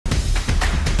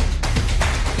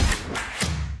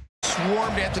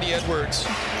swarmed Anthony Edwards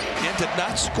and did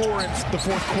not score in the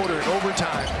fourth quarter in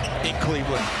overtime in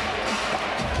Cleveland.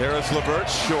 CARIS LEVERT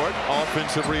short,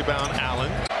 offensive rebound,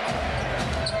 Allen.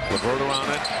 LEVERT around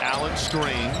it, Allen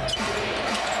screen.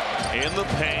 In the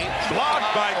paint,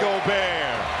 blocked by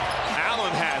Gobert.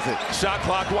 Allen has it, shot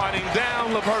clock winding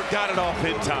down, LEVERT got it off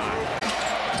in time.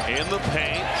 In the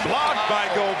paint, blocked by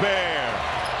Gobert.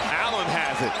 Allen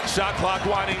has it, shot clock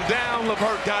winding down,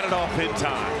 LEVERT got it off in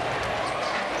time.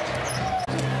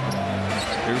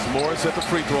 Here's Morris at the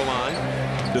free throw line,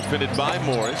 defended by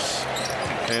Morris.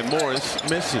 And Morris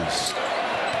misses.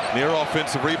 Near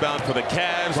offensive rebound for the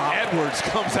Cavs. Wow. Edwards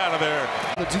comes out of there.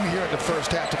 To do here in the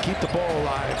first half to keep the ball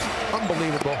alive.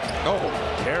 Unbelievable. Oh,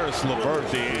 CARIS LEVERT,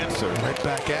 the answer. Right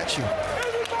back at you.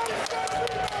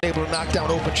 Able to knock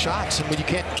down open shots, and when you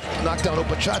can't knock down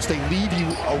open shots, they leave you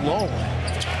alone.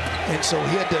 And so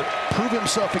he had to prove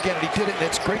himself again, and he did it, and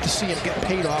it's great to see him get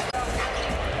paid off.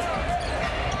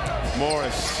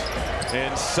 Morris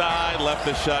inside, left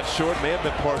the shot short, may have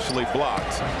been partially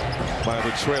blocked by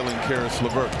the trailing CARIS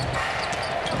LEVERT.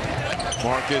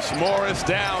 Marcus Morris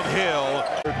downhill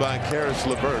by CARIS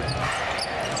LEVERT.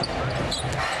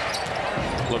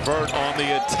 LEVERT on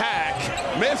the attack,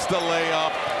 missed the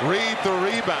layup, read the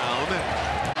rebound.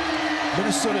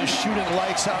 Minnesota is shooting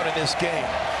lights out in this game.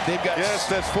 They've got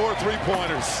that's 4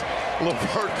 3-pointers.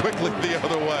 LEVERT quickly the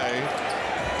other way.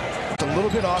 A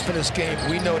little bit off in this game.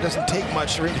 We know it doesn't take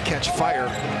much for him to catch fire.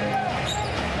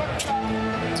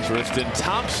 Tristan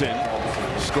Thompson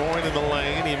scoring in the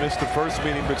lane. He missed the first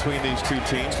meeting between these two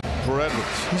teams for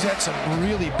Edwards. He's had some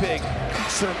really big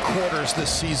third quarters this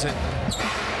season.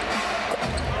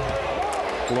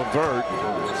 LEVERT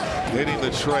hitting the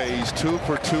trays, 2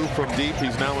 for 2 from deep.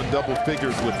 He's now in double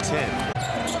figures with 10.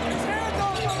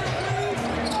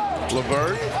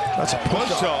 LEVERT, that's a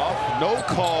push off, no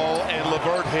call, and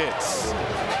LEVERT hits.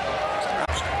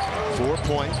 4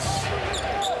 points.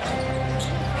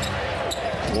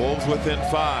 Wolves within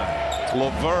 5.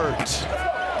 LEVERT,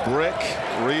 brick,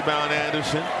 rebound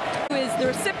Anderson. Who is the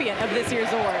recipient of this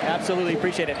year's award? Absolutely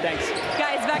appreciate it. Thanks.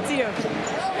 Guys, back to you.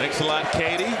 Thanks a lot,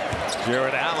 Katie.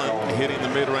 Jared Allen hitting the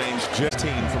mid-range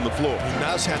 15 from the floor.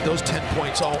 Naz had those 10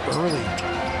 points all early.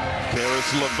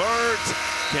 CARIS LEVERT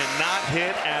cannot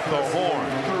hit at the horn.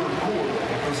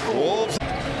 Wolves.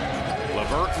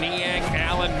 LEVERT, Niang,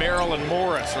 Allen, Merrill, and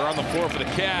Morris are on the floor for the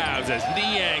Cavs as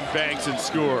Niang banks and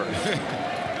scores.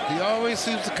 He always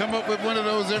seems to come up with one of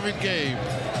those every game.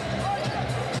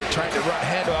 Trying to run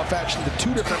handoff action to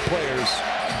 2 different players.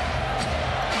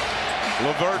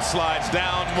 LEVERT slides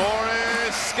down.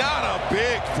 Morris got a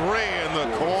big 3 in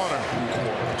the corner.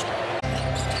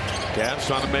 Cavs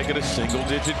trying to make it a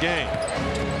single-digit game.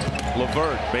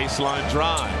 LEVERT, baseline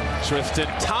drive. Tristan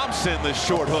Thompson, the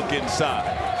short hook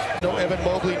inside. No Evan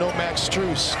Mobley, no Max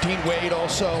Strus. Dean Wade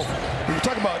also. We were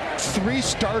talking about 3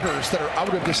 starters that are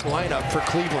out of this lineup for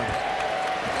Cleveland.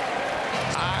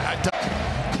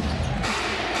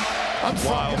 I'm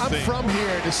from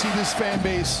here to see this fan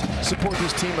base support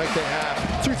this team like they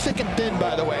have. Through thick and thin,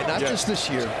 by the way, not just this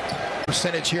year.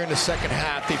 Percentage here in the second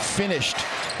half. They finished,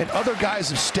 and other guys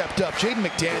have stepped up. Jaden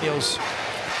McDaniels.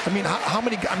 I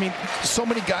mean, so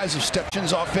many guys have stepped in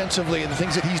offensively, and the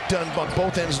things that he's done on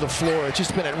both ends of the floor. It's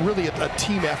just been really a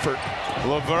team effort.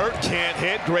 LEVERT can't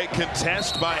hit. Great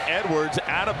contest by Edwards,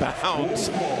 out of bounds.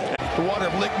 The water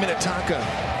of Lake Minnetonka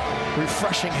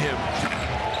refreshing him.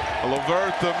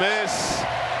 LEVERT the miss.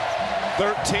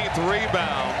 13th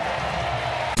rebound.